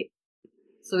 Right.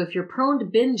 So if you're prone to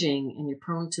binging and you're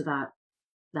prone to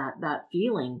that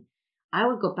feeling, I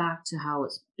would go back to how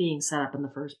it's being set up in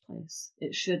the first place.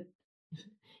 It should,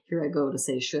 here I go to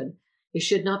say should. It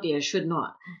should not be a should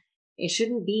not. It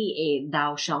shouldn't be a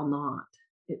thou shall not.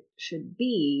 It should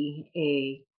be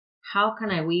a how can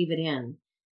I weave it in?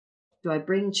 Do I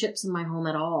bring chips in my home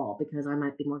at all because I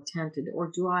might be more tempted?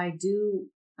 Or do I do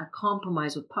a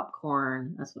compromise with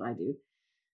popcorn? That's what I do.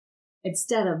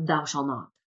 Instead of thou shall not.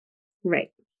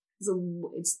 Right.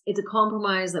 So it's a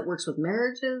compromise that works with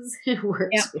marriages, it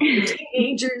works with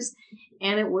teenagers,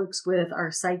 and it works with our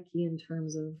psyche in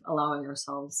terms of allowing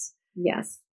ourselves.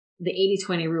 Yes. The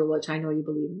 80-20 rule, which I know you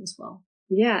believe in as well.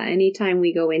 Yeah. Anytime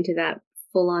we go into that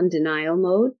full-on denial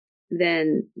mode,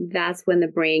 then that's when the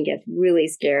brain gets really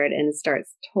scared and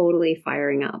starts totally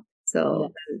firing up.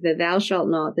 So the thou shalt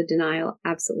not, the denial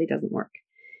absolutely doesn't work.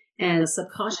 And the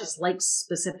subconscious likes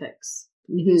specifics.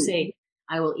 If you say,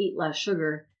 I will eat less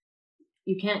sugar,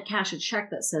 you can't cash a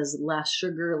check that says less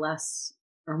sugar, less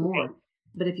or more. Right.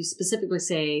 But if you specifically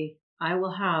say, I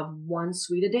will have one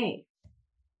sweet a day,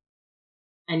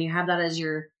 and you have that as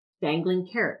your dangling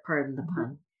carrot, pardon the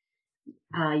pun,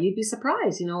 you'd be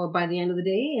surprised, by the end of the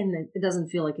day, and it doesn't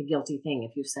feel like a guilty thing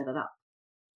if you've set it up.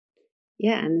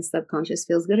 Yeah, and the subconscious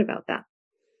feels good about that.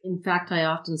 In fact, I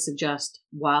often suggest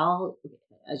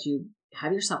as you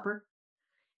have your supper,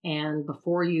 and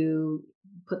before you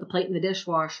put the plate in the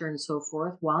dishwasher and so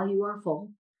forth, while you are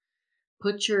full,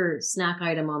 put your snack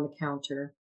item on the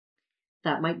counter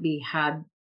that might be had,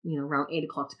 around 8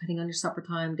 o'clock, depending on your supper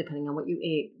time, depending on what you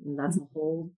ate. And that's a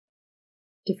whole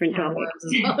different topic.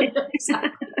 Well.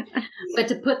 Exactly. But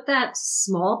to put that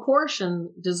small portion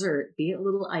dessert, be it a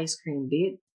little ice cream,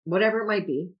 be it whatever it might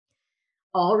be,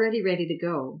 already ready to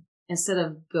go, instead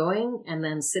of going and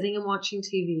then sitting and watching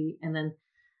TV and then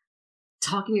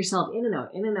talking yourself in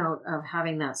and out of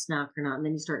having that snack or not. And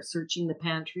then you start searching the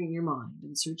pantry in your mind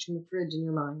and searching the fridge in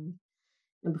your mind.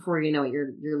 And before you know it,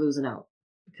 you're losing out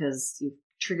because you've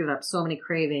triggered up so many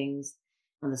cravings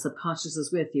and the subconscious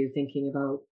is with you thinking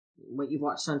about what you've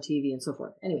watched on TV and so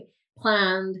forth. Anyway,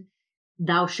 planned,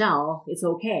 thou shall, it's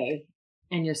okay.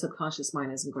 And your subconscious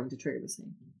mind isn't going to trigger the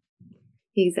same.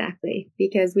 Exactly.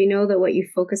 Because we know that what you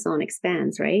focus on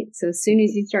expands, right? So as soon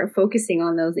as you start focusing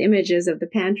on those images of the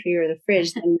pantry or the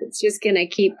fridge, then it's just going to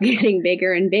keep getting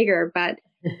bigger and bigger. But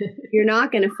you're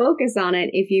not going to focus on it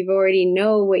if you've already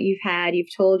know what you've had.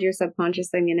 You've told your subconscious,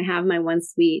 I'm going to have my one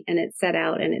sweet, and it's set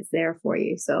out and it's there for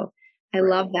you. So I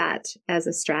love that as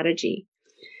a strategy.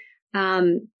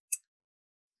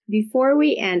 Before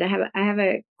we end, I have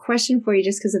a question for you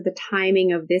just because of the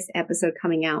timing of this episode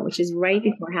coming out, which is right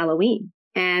before Halloween.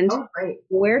 And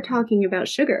we're talking about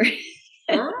sugar.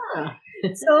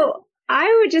 So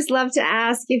I would just love to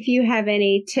ask if you have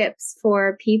any tips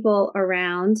for people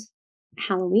around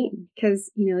Halloween, because,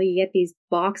 you get these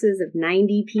boxes of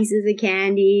 90 pieces of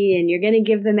candy and you're going to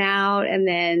give them out and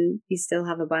then you still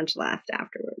have a bunch left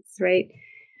afterwards, right?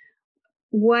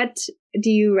 What do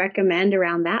you recommend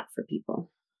around that for people?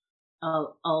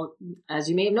 I'll, as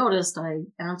you may have noticed, I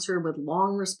answer with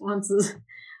long responses.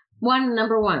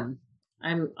 Number one,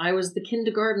 I was the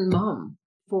kindergarten mom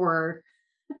for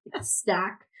a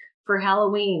stack for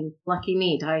Halloween. Lucky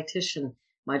me, dietitian.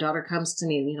 My daughter comes to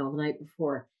me, the night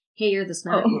before. Hey, you're the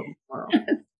snack mom tomorrow.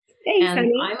 Thanks, and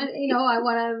honey. I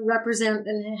want to represent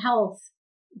in health.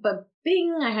 But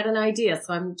I had an idea,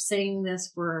 so I'm saying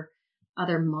this for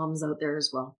other moms out there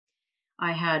as well.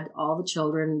 I had all the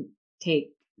children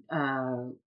take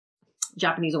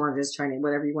Japanese oranges, Chinese,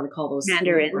 whatever you want to call those.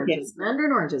 Mandarin oranges. Yeah.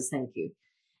 Mandarin oranges, thank you.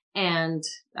 And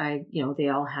they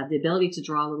all had the ability to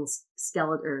draw little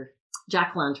skeleton or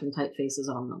jack-o'-lantern type faces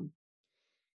on them.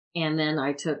 And then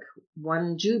I took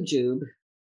one jube,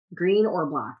 green or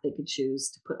black, they could choose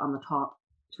to put on the top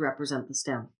to represent the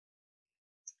stem.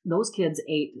 Those kids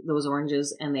ate those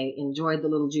oranges and they enjoyed the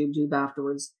little jube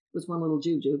afterwards. It was one little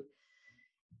jube.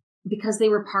 Because they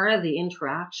were part of the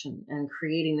interaction and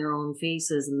creating their own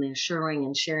faces and they're showing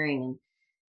and sharing. And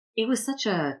it was such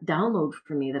a download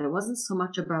for me that it wasn't so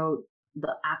much about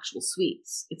the actual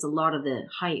sweets. It's a lot of the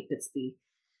hype. It's the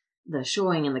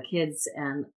showing and the kids.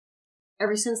 And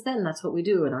ever since then, that's what we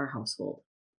do in our household.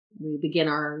 We begin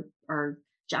our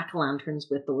jack-o'-lanterns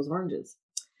with those oranges.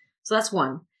 So that's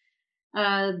one.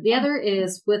 The other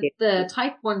is with the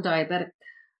type 1 diabetic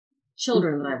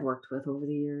children that I've worked with over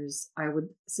the years. I would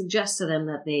suggest to them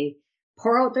that they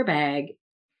pour out their bag,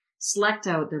 select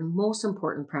out their most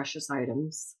important precious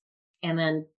items, and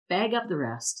then bag up the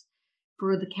rest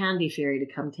for the candy fairy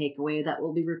to come take away. That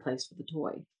will be replaced with a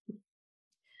toy.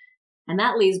 And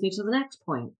that leads me to the next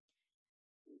point.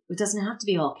 It doesn't have to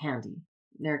be all candy.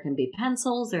 There can be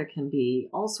pencils, there can be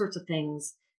all sorts of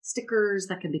things, stickers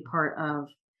that can be part of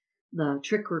the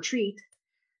trick or treat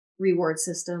reward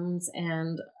systems.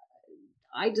 And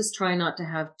I just try not to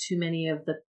have too many of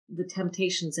the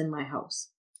temptations in my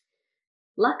house.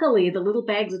 Luckily, the little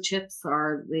bags of chips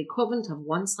are the equivalent of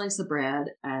 1 slice of bread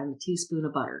and a teaspoon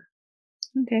of butter.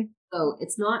 Okay. So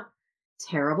it's not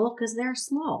terrible because they're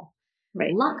small.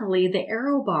 Right. Luckily, the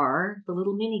Aero bar, the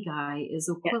little mini guy, is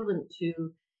equivalent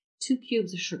to 2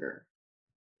 cubes of sugar.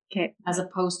 Okay. As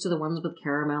opposed to the ones with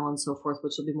caramel and so forth,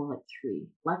 which will be more like 3.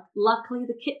 Luckily,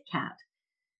 the Kit Kat.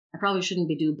 I probably shouldn't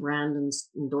be doing brand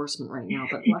endorsement right now,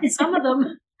 but some of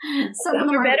them, some of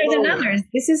them are better than others.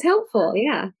 This is helpful.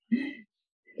 Yeah.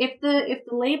 If the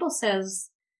label says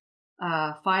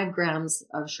 5 grams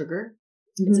of sugar,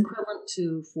 it's equivalent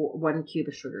to 1 cube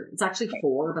of sugar. It's actually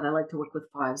 4, but I like to work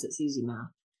with 5s. It's easy math.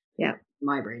 Yeah.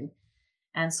 My brain.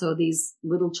 And so these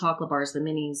little chocolate bars, the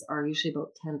minis, are usually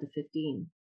about 10 to 15.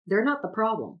 They're not the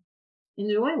problem.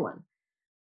 Enjoy one.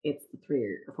 It's the 3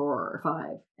 or 4 or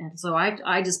 5. And so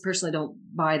I just personally don't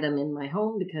buy them in my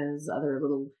home because other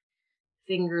little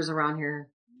fingers around here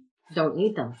don't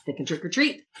need them. They can trick or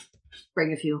treat,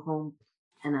 bring a few home,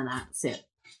 and then that's it.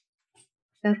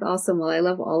 That's awesome. Well, I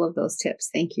love all of those tips.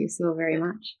 Thank you so very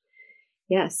much.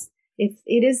 Yes.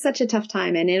 It is such a tough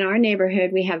time. And in our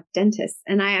neighborhood, we have dentists.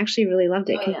 And I actually really loved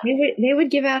it because they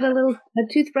would give out a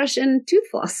toothbrush and tooth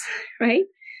floss, right?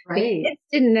 Right. I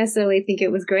didn't necessarily think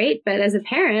it was great, but as a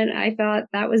parent, I thought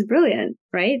that was brilliant,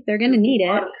 right? They're going to need it.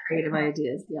 A lot of creative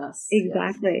ideas. Yes.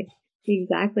 Exactly. Yes.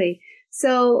 Exactly.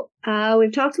 So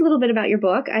we've talked a little bit about your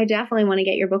book. I definitely want to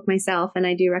get your book myself. And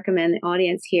I do recommend the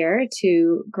audience here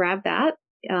to grab that.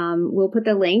 We'll put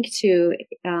the link to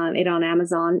it on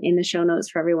Amazon in the show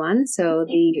notes for everyone. So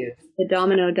the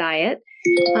Domino Diet.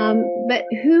 But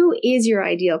who is your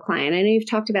ideal client? I know you've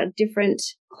talked about different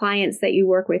clients that you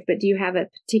work with, but do you have a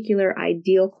particular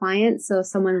ideal client? So if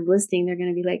someone's listening, they're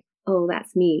going to be like, oh,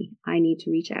 that's me. I need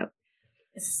to reach out.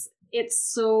 It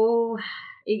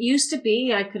used to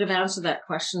be, I could have answered that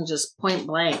question just point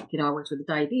blank. I worked with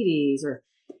diabetes, or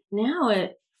now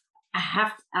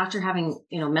after having,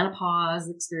 menopause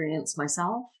experience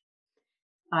myself,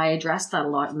 I address that a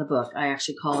lot in the book. I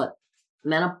actually call it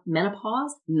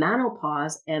menopause,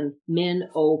 manopause, and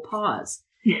min-o-pause,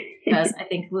 because I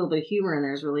think a little bit of humor in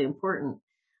there is really important.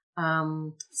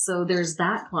 So there's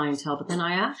that clientele, but then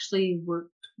I actually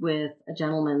worked with a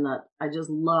gentleman that I just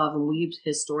love and weaved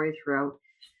his story throughout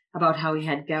about how he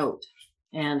had gout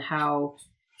and how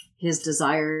his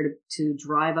desire to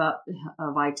drive up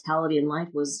vitality in life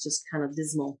was just kind of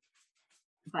dismal.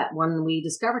 But when we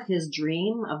discovered his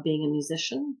dream of being a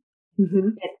musician,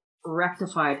 it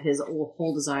rectified his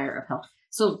whole desire of health.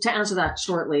 So to answer that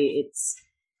shortly,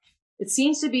 it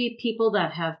seems to be people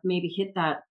that have maybe hit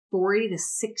that 40 to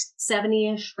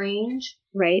 70-ish range.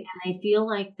 Right. And they feel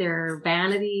like their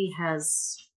vanity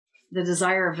the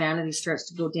desire of vanity starts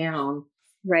to go down.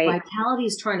 Right. Vitality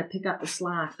is trying to pick up the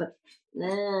slack, but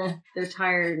they're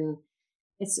tired, and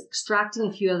it's extracting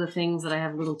a few other things that I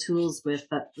have little tools with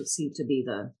that seem to be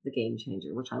the game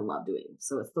changer, which I love doing.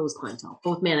 So it's those clientele,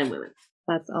 both men and women.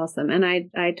 That's awesome. And I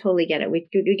totally get it. We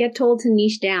get told to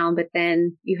niche down, but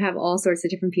then you have all sorts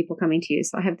of different people coming to you.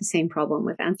 So I have the same problem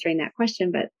with answering that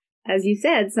question. But as you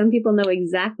said, some people know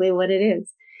exactly what it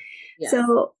is. Yes.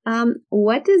 So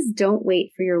what does don't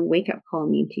wait for your wake up call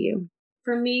mean to you?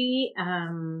 For me,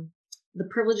 the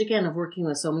privilege, again, of working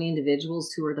with so many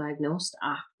individuals who were diagnosed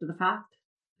after the fact,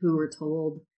 who were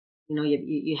told,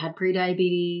 you had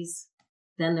pre-diabetes,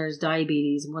 then there's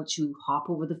diabetes. Once you hop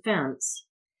over the fence,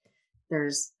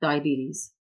 there's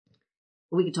diabetes.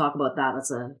 We could talk about that.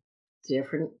 That's a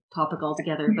different topic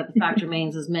altogether. But the fact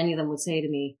remains, as many of them would say to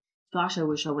me, gosh, I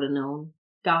wish I would have known.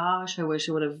 Gosh, I wish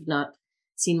I would have not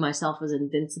seen myself as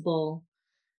invincible.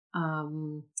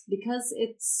 Because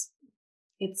it's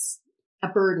a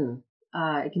burden.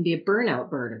 It can be a burnout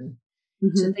burden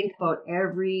to think about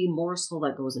every morsel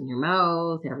that goes in your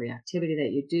mouth, every activity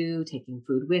that you do, taking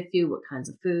food with you, what kinds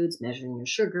of foods, measuring your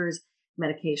sugars,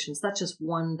 medications. That's just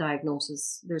one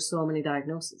diagnosis. There's so many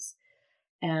diagnoses.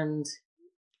 And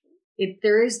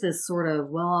there is this sort of,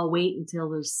 well, I'll wait until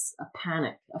there's a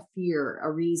panic, a fear,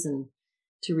 a reason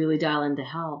to really dial into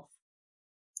health.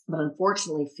 But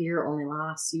unfortunately, fear only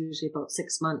lasts usually about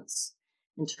 6 months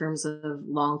in terms of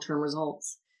long-term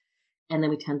results. And then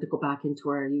we tend to go back into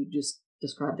where you just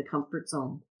described the comfort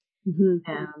zone.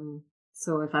 Mm-hmm.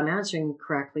 So if I'm answering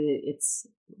correctly, it's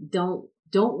don't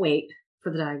wait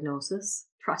for the diagnosis.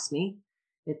 Trust me,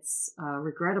 it's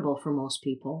regrettable for most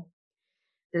people.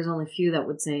 There's only a few that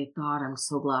would say, God, I'm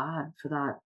so glad for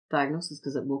that diagnosis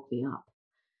because it woke me up.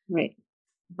 Right.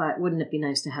 But wouldn't it be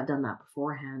nice to have done that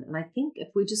beforehand? And I think if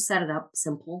we just set it up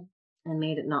simple and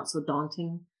made it not so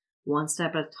daunting, one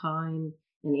step at a time,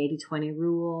 an 80-20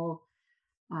 rule,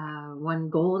 one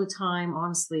goal at a time,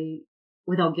 honestly,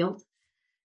 without guilt,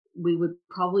 we would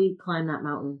probably climb that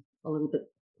mountain a little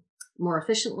bit more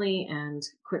efficiently and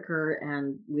quicker,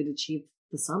 and we'd achieve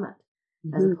the summit,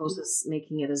 as opposed to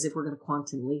making it as if we're going to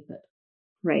quantum leap it.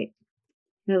 Right.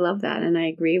 I love that. And I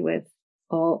agree with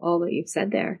all that you've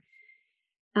said there.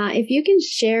 If you can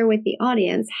share with the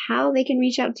audience how they can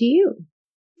reach out to you.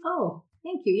 Oh,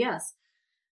 thank you. Yes.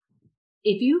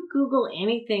 If you Google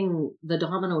anything, the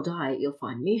Domino Diet, you'll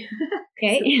find me.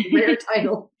 Okay. Rare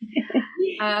title.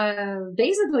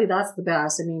 Basically, that's the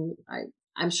best. I mean,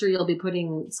 I'm sure you'll be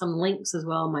putting some links as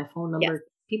well. My phone number. Yes.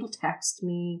 People text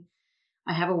me.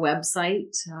 I have a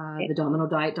website,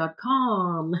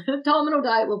 thedominodiet.com. Domino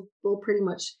Diet will pretty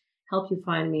much help you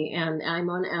find me. And I'm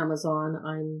on Amazon.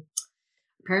 I'm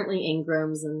apparently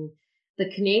Ingram's, and the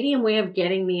Canadian way of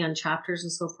getting me on chapters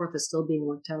and so forth is still being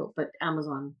worked out, but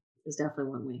Amazon is definitely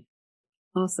one way.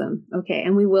 Awesome. Okay.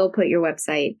 And we will put your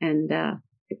website and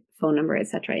phone number,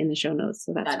 etc., in the show notes.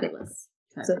 So that's fabulous.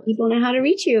 Great. So people know how to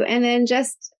reach you. And then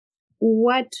just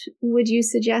what would you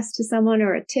suggest to someone,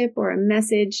 or a tip or a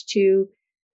message to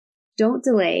don't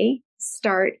delay,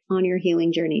 start on your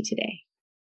healing journey today?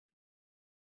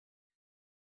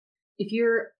 If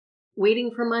you're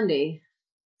waiting for Monday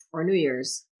or New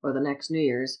Year's or the next New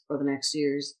Year's or the next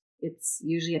year's, it's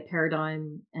usually a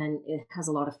paradigm and it has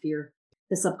a lot of fear.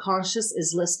 The subconscious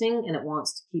is listening and it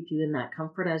wants to keep you in that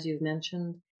comfort, as you've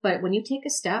mentioned. But when you take a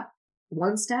step,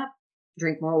 one step,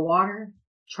 drink more water,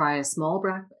 try a small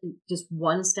breath, just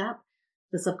one step,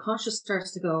 the subconscious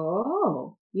starts to go,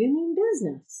 oh, you mean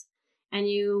business. And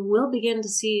you will begin to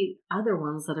see other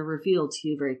ones that are revealed to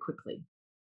you very quickly.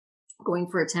 Going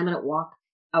for a 10-minute walk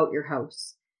out your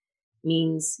house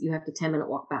means you have to 10-minute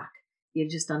walk back.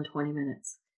 You've just done 20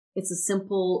 minutes. It's a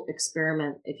simple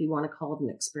experiment, if you want to call it an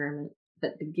experiment,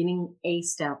 but beginning a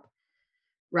step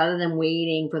rather than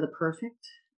waiting for the perfect.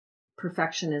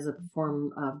 Perfection is a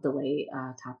form of delay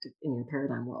tactic in your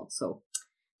paradigm world. So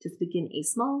just begin a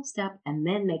small step and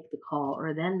then make the call,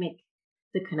 or then make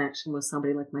the connection with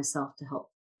somebody like myself to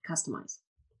help customize.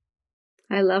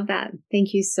 I love that.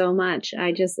 Thank you so much.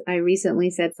 I recently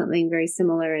said something very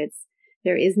similar.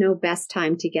 There is no best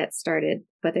time to get started,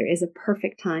 but there is a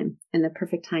perfect time, and the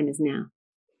perfect time is now.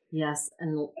 Yes.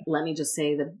 And let me just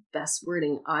say the best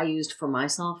wording I used for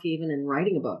myself, even in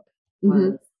writing a book,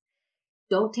 was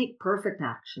don't take perfect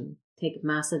action, take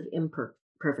massive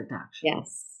imperfect action.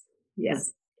 Yes.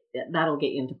 Yes. That'll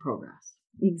get you into progress.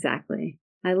 Exactly.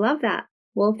 I love that.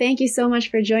 Well, thank you so much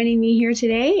for joining me here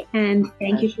today. And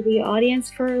thank you to the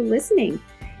audience for listening.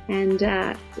 And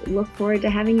look forward to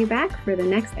having you back for the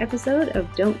next episode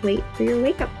of Don't Wait for Your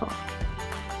Wake Up Call.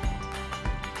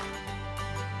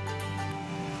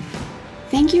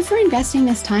 Thank you for investing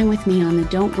this time with me on the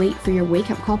Don't Wait for Your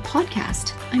Wake Up Call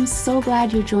podcast. I'm so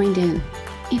glad you joined in.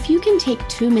 If you can take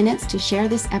 2 minutes to share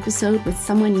this episode with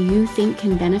someone you think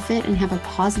can benefit and have a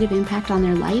positive impact on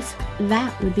their life,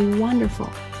 that would be wonderful.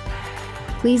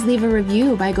 Please leave a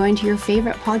review by going to your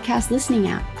favorite podcast listening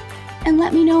app and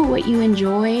let me know what you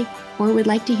enjoy or would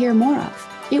like to hear more of.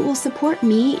 It will support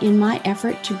me in my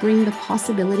effort to bring the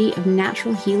possibility of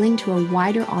natural healing to a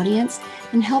wider audience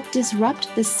and help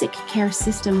disrupt the sick care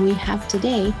system we have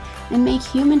today and make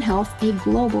human health a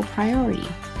global priority.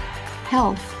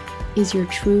 Health is your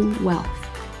true wealth.